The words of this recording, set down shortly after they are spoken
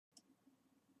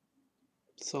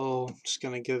So I'm just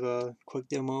gonna give a quick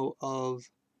demo of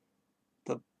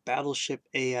the Battleship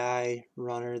AI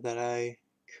runner that I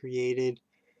created.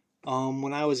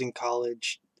 When I was in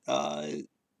college,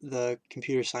 the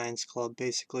computer science club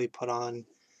basically put on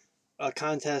a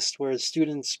contest where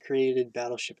students created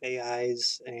Battleship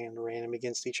AIs and ran them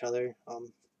against each other.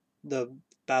 The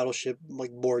Battleship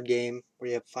like board game where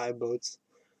you have 5 boats.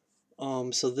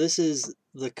 So this is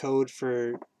the code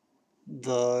for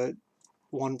the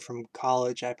one from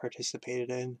college I participated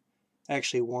in. I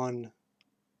actually won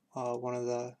during one of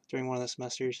the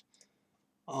semesters.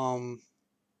 Um,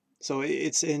 so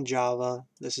it's in Java.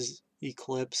 This is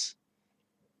Eclipse,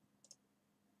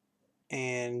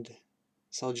 and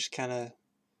so I'll just kind of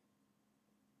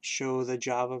show the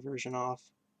Java version off.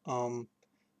 Um,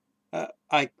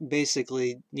 I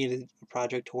basically needed a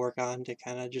project to work on to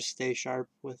kind of just stay sharp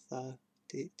with the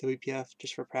WPF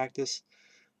just for practice.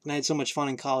 And I had so much fun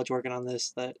in college working on this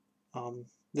that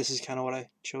this is kind of what I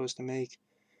chose to make.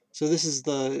 So this is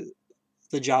the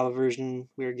Java version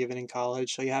we were given in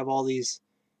college. So you have all these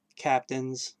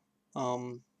captains,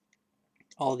 um,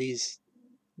 all these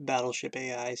battleship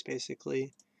AIs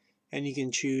basically, and you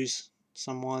can choose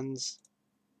some ones.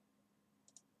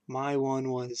 My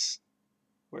one was,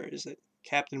 where is it?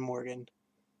 Captain Morgan.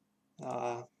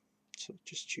 So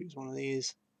just choose one of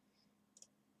these,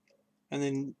 and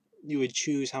then you would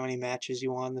choose how many matches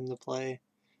you want them to play,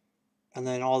 and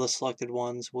then all the selected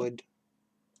ones would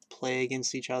play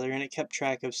against each other, and it kept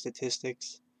track of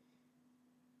statistics.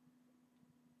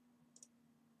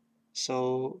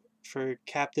 So for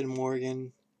Captain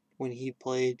Morgan, when he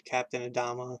played Captain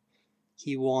Adama,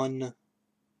 he won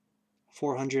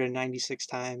 496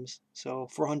 times. So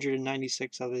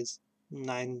 496 of his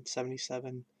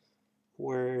 977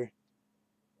 were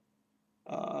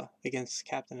against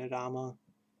Captain Adama.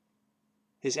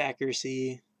 His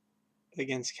accuracy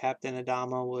against Captain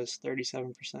Adama was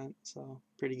 37%, so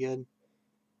pretty good.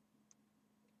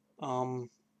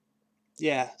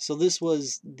 Yeah, so this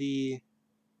was the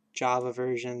Java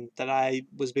version that I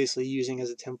was basically using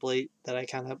as a template that I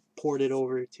kind of ported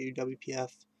over to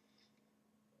WPF.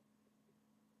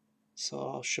 So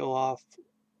I'll show off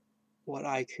what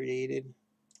I created.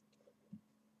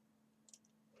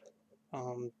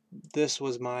 Um, this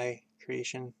was my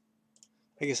creation.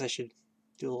 I guess I should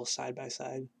do a little side by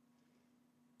side.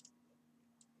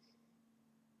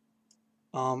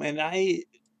 And I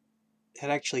had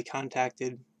actually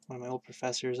contacted one of my old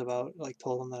professors about, like,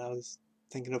 told him that I was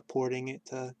thinking of porting it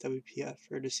to WPF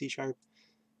or to C Sharp,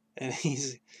 and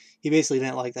he basically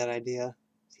didn't like that idea.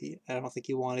 I don't think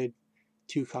he wanted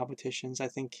 2 competitions. I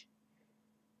think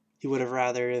he would have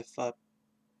rather if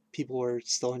people were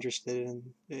still interested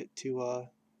in it to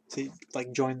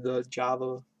like join the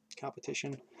Java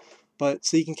competition. But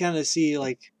so you can kind of see,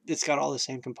 like, it's got all the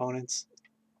same components.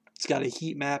 It's got a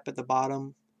heat map at the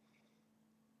bottom.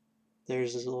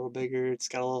 Theirs is a little bigger. It's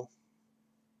got a little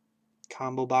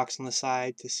combo box on the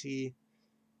side to see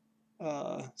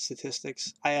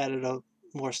statistics. I added up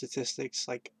more statistics,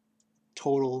 like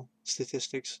total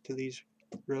statistics, to these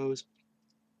rows.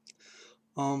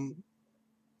 Um,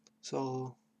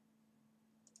 so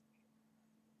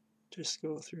just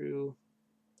go through,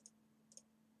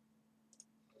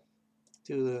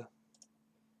 do the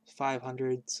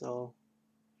 500. So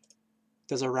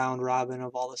does a round robin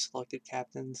of all the selected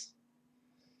captains.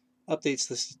 Updates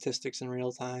the statistics in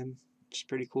real time, which is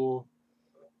pretty cool.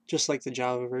 Just like the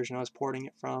Java version I was porting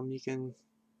it from, you can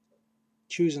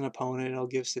choose an opponent, it'll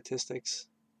give statistics.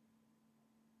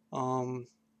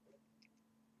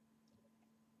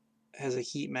 Has a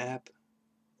heat map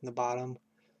in the bottom.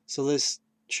 So this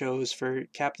shows for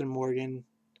Captain Morgan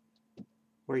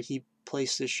where he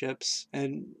placed his ships,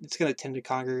 and it's going to tend to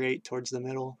congregate towards the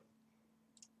middle.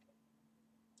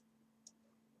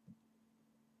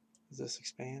 Does this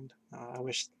expand? I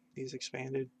wish these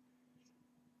expanded.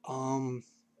 And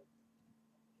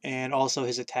also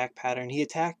his attack pattern. He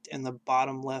attacked in the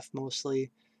bottom left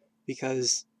mostly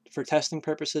because for testing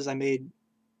purposes I made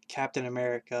Captain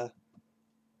America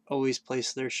always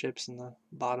place their ships in the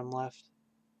bottom left.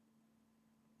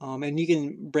 And you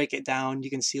can break it down. You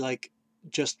can see, like,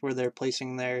 just where they're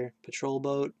placing their patrol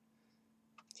boat.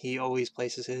 He always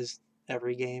places his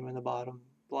every game in the bottom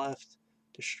left.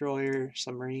 Destroyer,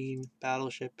 submarine,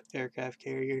 battleship, aircraft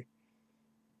carrier.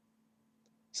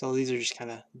 So these are just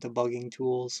kind of debugging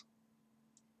tools.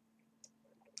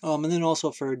 And then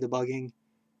also for debugging,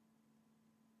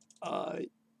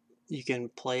 you can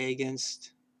play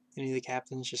against any of the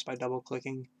captains just by double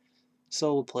clicking.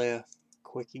 So we'll play a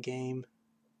quick game.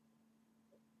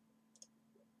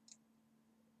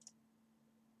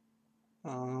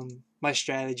 My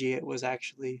strategy, it was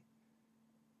actually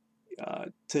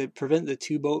to prevent the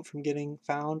two-boat from getting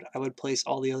found, I would place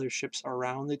all the other ships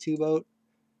around the two-boat.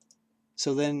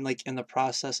 So then, like, in the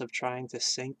process of trying to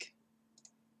sink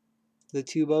the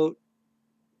two-boat,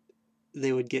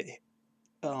 they would get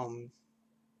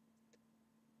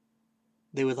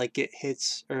they would like get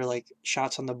hits or like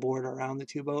shots on the board around the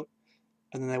two-boat,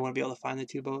 and then they wouldn't be able to find the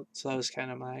two-boat. So that was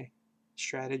kind of my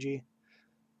strategy.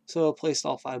 So I placed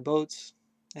all 5 boats,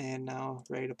 and now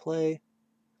ready to play.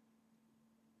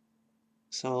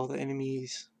 So the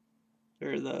enemies,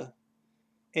 or the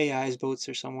AI's boats,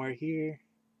 are somewhere here.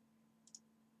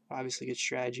 Obviously, good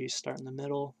strategy, start in the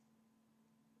middle.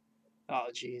 Oh,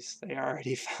 geez, they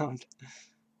already found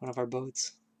one of our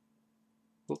boats.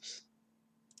 Whoops.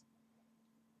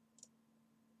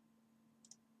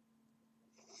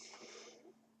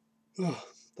 Oh,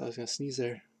 thought I was gonna sneeze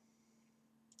there.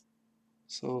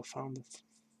 So found the.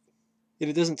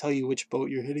 It doesn't tell you which boat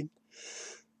you're hitting.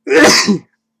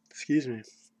 Excuse me.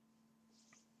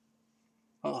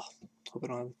 Oh, hope I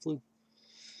don't have the flu.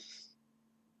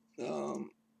 Oh,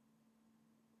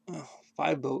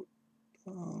 5 boat.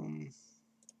 Going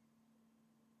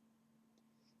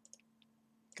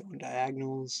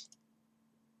diagonals.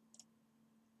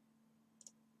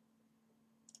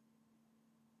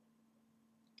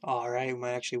 Alright, we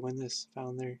might actually win this.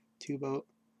 Found their 2 boat.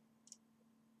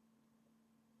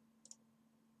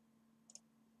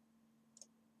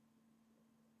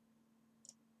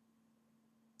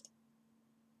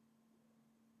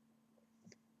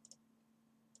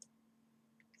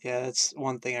 Yeah, that's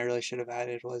one thing I really should have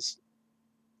added, was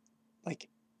like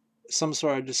some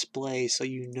sort of display so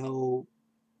you know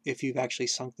if you've actually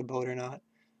sunk the boat or not.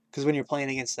 Because when you're playing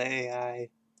against the AI,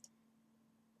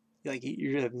 like,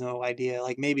 you have no idea.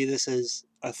 Like, maybe this is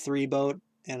a 3 boat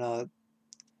and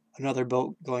another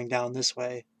boat going down this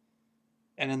way,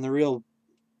 and in the real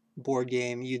board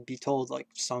game you'd be told like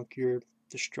sunk your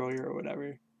destroyer or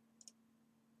whatever,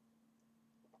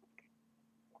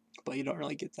 but you don't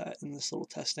really get that in this little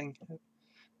testing.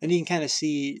 And you can kind of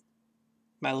see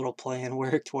my little plan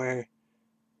worked, where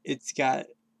it's got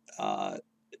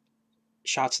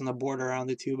shots on the board around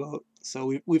the 2 boat.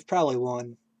 So we've probably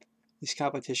won. This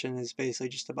competition is basically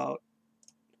just about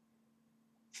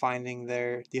finding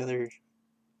the other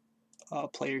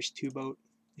player's 2 boat.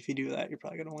 If you do that, you're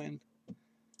probably gonna win.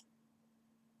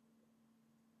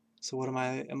 So what am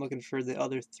I? I'm looking for the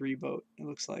other 3 boat, it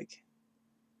looks like.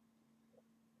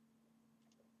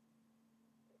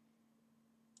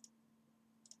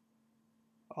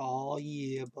 Oh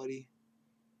yeah, buddy.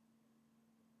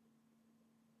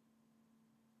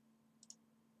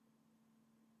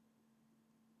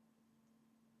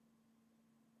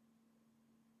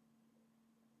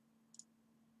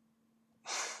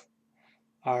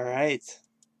 All right.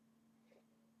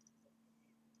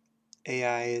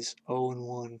 AI is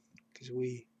 0-1 because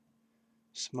we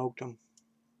smoked them.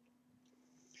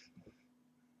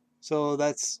 So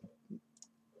that's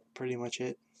pretty much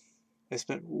it. I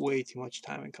spent way too much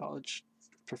time in college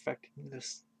perfecting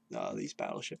these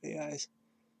Battleship AIs.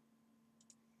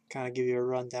 Kind of give you a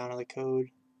rundown of the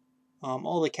code.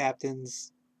 All the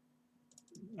captains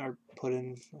are put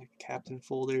in like a captain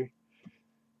folder.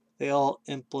 They all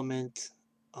implement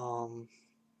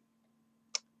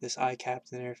this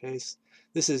iCaptain interface.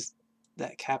 This is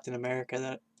that Captain America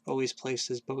that always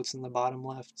places boats in the bottom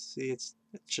left. See, it's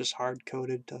just hard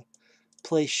coded to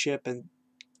place ship and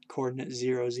coordinate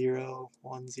 0, 0,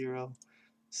 1, 0.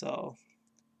 So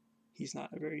he's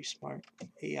not a very smart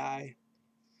AI.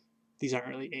 These aren't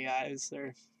really AIs,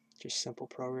 they're just simple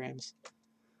programs.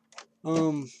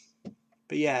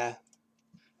 But yeah,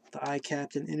 the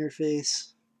iCaptain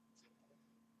interface,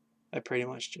 I pretty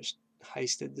much just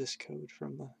heisted this code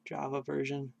from the Java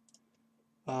version.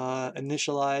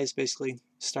 Initialize, basically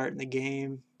start in the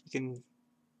game. You can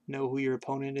know who your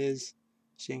opponent is,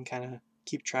 so you can kind of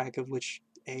keep track of which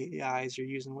AIs you're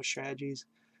using, which strategies.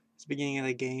 At the beginning of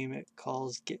the game, it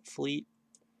calls get fleet.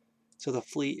 So the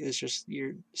fleet is just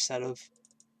your set of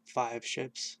 5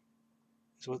 ships,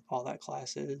 is what all that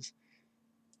class is.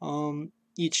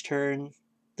 Each turn,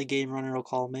 the game runner will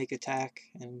call make attack,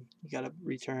 and you gotta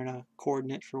return a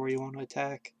coordinate for where you want to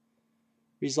attack.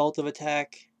 Result of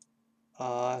attack,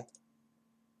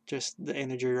 just the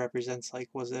integer represents like,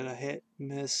 was it a hit,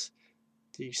 miss,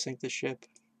 did you sink the ship,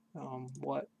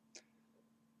 what.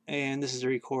 And this is to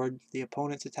record the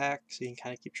opponent's attack, so you can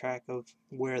kind of keep track of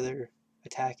where they're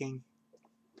attacking.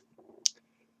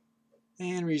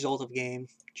 And result of game,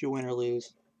 did you win or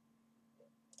lose.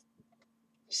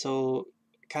 So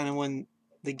kind of when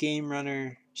the game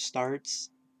runner starts,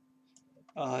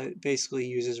 it basically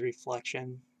uses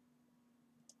reflection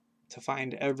to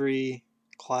find every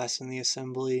class in the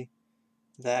assembly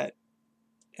that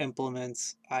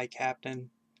implements iCaptain.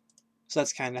 So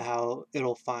that's kind of how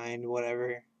it'll find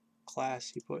whatever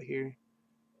class you put here.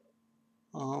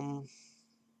 I'm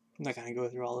not going to go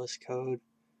through all this code.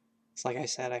 It's like I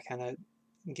said, I kind of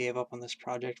gave up on this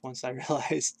project once I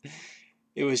realized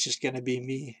it was just going to be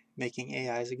me making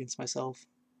AIs against myself,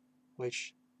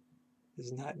 which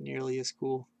is not nearly as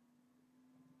cool.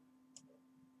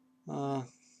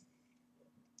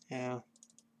 Yeah.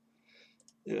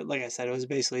 Like I said, it was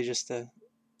basically just to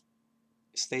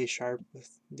stay sharp with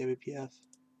WPF.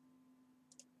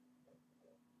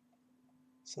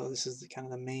 So this is kind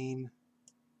of the main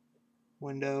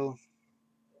window.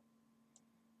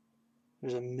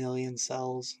 There's a million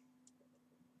cells.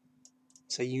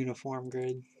 It's a uniform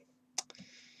grid.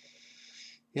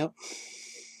 Yep,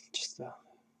 just a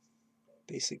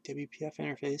basic WPF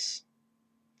interface.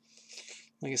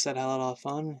 Like I said, I had a lot of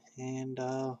fun, and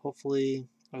hopefully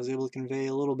I was able to convey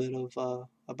a little bit of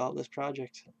about this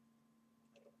project.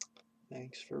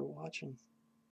 Thanks for watching.